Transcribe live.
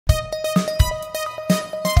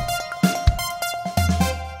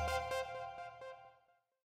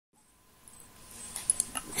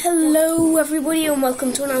everybody and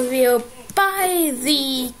welcome to another video by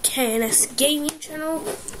the KNS Gaming channel,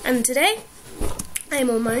 and today I'm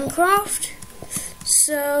on Minecraft.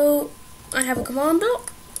 So I have a command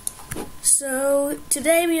block. So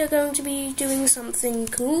today we are going to be doing something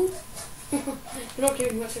cool. You're not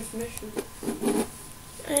giving much information.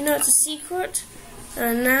 I know it's a secret,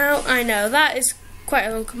 and now I know that is quite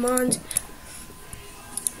a long command.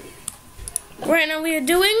 Right now we are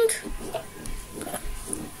doing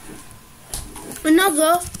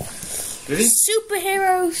another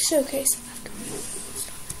superhero showcase.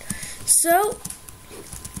 So,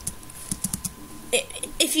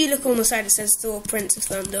 if you look on the side, it says Thor, Prince of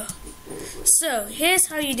Thunder. So, here's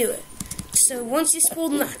how you do it. So, once you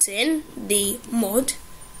spawn that in, the mod,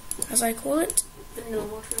 as I call it,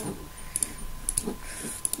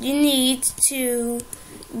 you need to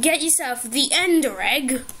get yourself the Ender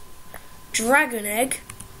Egg, Dragon Egg,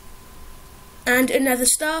 and another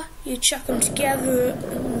star. You chuck them together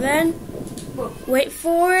and then wait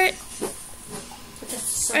for it,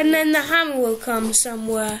 and then the hammer will come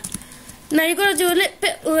somewhere. Now you've got to do a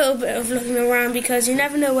little bit of looking around because you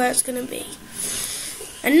never know where it's going to be.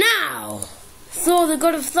 And now, Thor, the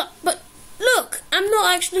god of Thor. But look, I'm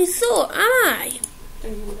not actually Thor, am I?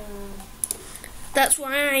 That's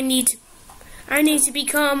why I need to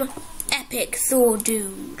become epic Thor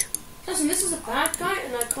dude. Listen, this is a bad guy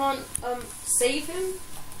and I can't save him.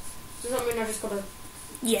 Does that mean I just gotta...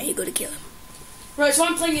 Yeah, you gotta kill him. Right, so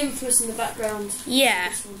I'm playing Infamous in the background.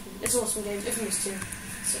 Yeah. It's an awesome game, Infamous 2.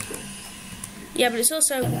 So cool. Yeah, but it's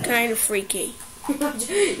also kind of freaky.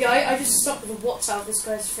 Yeah, I just stopped with the what's out of this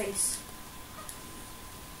guy's face.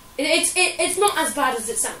 It's not as bad as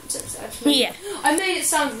it sounds, actually. Yeah. I made it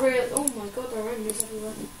sound real. Oh my god, there are enemies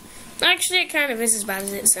everywhere. Actually, it kind of is as bad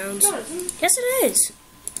as it sounds. No, it isn't. Yes, it is.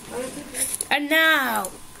 I don't think so. And now,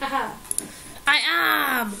 Haha. I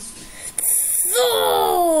am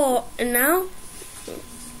Thor! And now,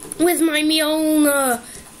 with my Mjolnir,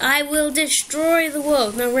 I will destroy the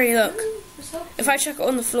world. Now, really, look. If I chuck it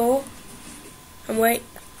on the floor, and wait.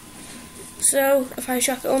 So, if I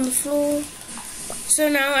chuck it on the floor, so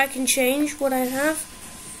now I can change what I have.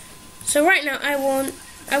 So right now, I want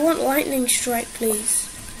lightning strike, please.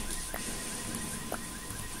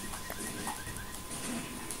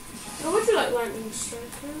 Oh, would you like lightning strike?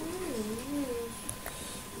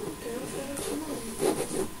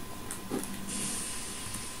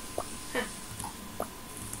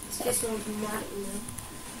 This one's mad at me now.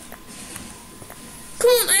 Come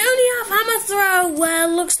on, I only have hammer throw. Well,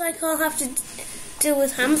 looks like I'll have to deal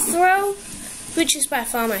with hammer throw, which is by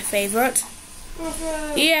far my favourite.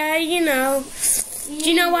 Yeah, you know. Do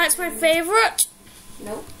you know why it's my favourite?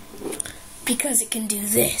 Nope. Because it can do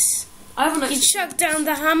this. I haven't You chuck down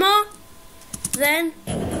the hammer, then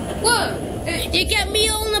whoa! You get me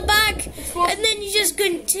on the back, and then you just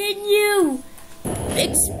continue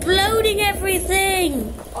exploding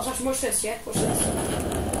everything. I'll have to watch this, yeah? Watch this.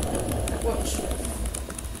 Watch.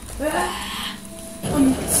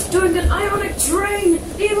 I'm doing an ionic drain,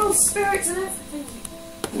 evil spirits and everything.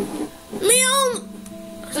 Me on.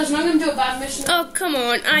 So I'm going to do a bad mission. Oh, come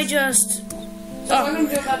on, I just... So I'm going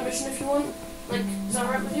to do a bad mission if you want. Like, is that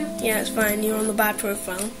alright with you? Yeah, it's fine, you're on the bad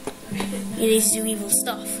profile. You need to do evil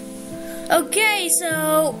stuff. Okay,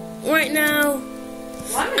 so, right now,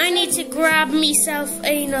 I need to grab myself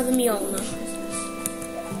another Mjolnir.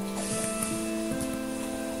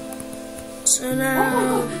 So now... Oh my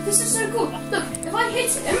god, this is so cool. Look, if I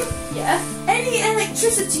hit him, yeah, any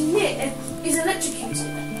electricity near is electrocuted.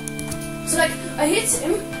 So like, I hit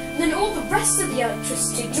him, and then all the rest of the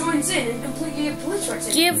electricity joins in and completely obliterates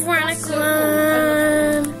it. Give Rana So cool.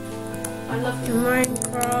 I love it.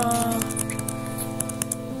 Minecraft.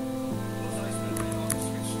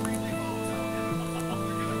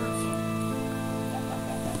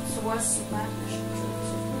 So what's the bad mission?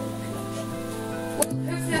 Well,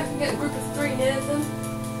 hopefully I can get a group of 3 near them,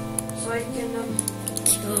 so I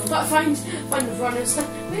can find the runners.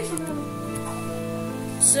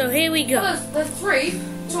 So here we go. Well, there's 3.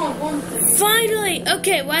 2 on 1 thing. Finally!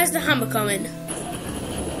 Okay, where's the hammer coming?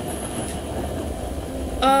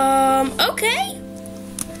 Okay.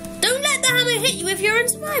 Don't let the hammer hit you if you're in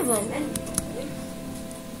survival.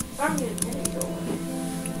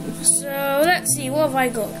 So, let's see, what have I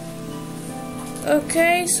got?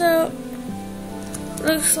 Okay, so...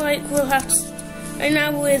 Looks like we'll have to... And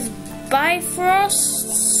now with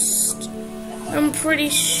Bifrost, I'm pretty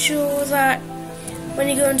sure that when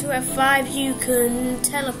you go into F5 you can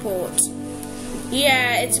teleport.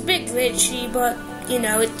 Yeah, it's a bit glitchy, but you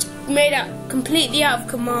know, it's made out completely out of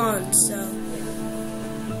command, so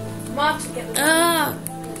It's actually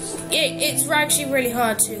it's actually really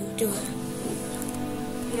hard to do it.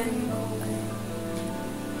 getting you.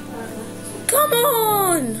 Come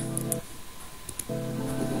on!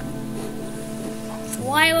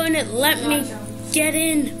 Why won't it let me get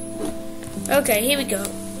in? Okay, here we go.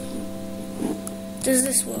 Does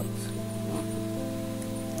this work?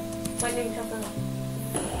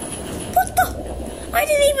 What the? I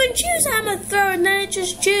didn't even choose hammer throw, and then it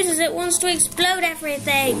just chooses it wants to explode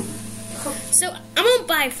everything. So I'm on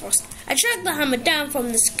Bifrost. I track the hammer down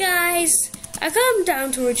from the skies. I come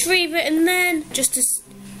down to retrieve it, and then just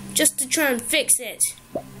to try and fix it,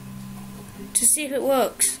 to see if it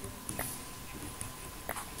works.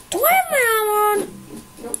 Do I have my armor on?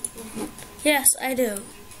 Nope. Yes, I do.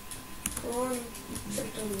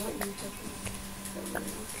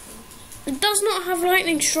 It does not have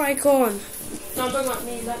lightning strike on. No, don't let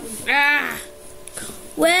me. Ah.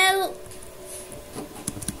 Well.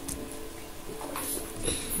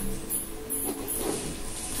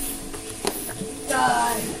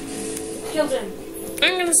 Die. Killed him.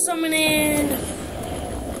 I'm gonna summon in.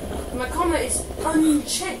 My comet is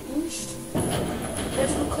unchanged.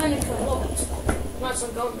 Medical clinic unlocked. That's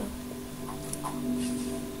on gone now.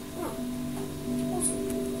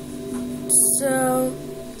 So.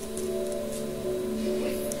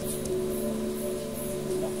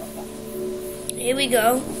 Here we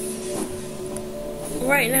go.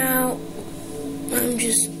 Right now, I'm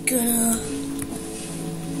just gonna.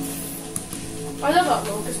 I love that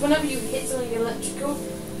role because whenever you hit something electrical,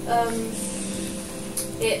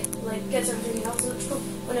 it like gets everything else electrical.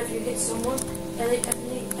 Whenever you hit someone,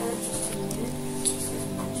 electricity.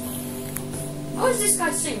 How is this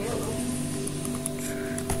guy singing? I don't know.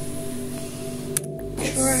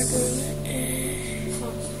 Dragon.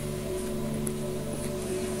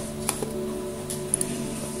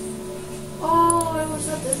 Oh, I almost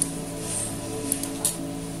said this.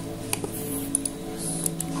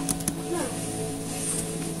 No.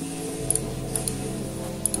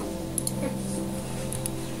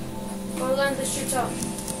 I'll learn to shoot up.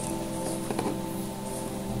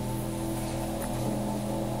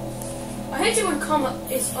 I hate it when Comet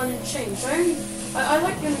is unchanged. I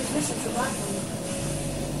like the mission for that one.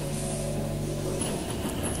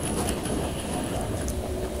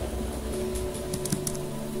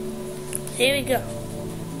 Here we go.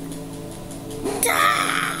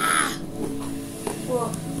 Ah!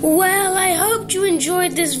 Well, I hope you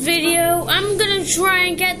enjoyed this video. I'm gonna try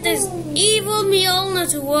and get this evil Mjolnir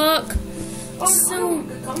to work.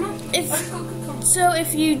 So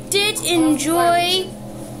if you did enjoy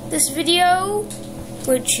this video,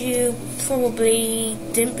 which you probably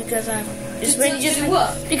didn't because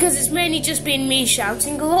it's mainly just been me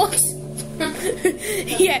shouting a lot.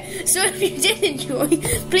 Yeah, so if you did enjoy,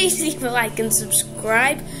 please leave a like and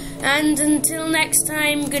subscribe. And until next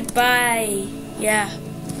time, goodbye. Yeah,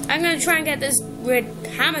 I'm gonna try and get this red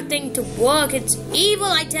hammer thing to work. It's evil,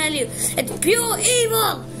 I tell you. It's pure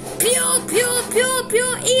evil. Pure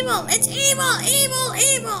evil. It's evil, evil,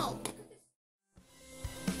 evil.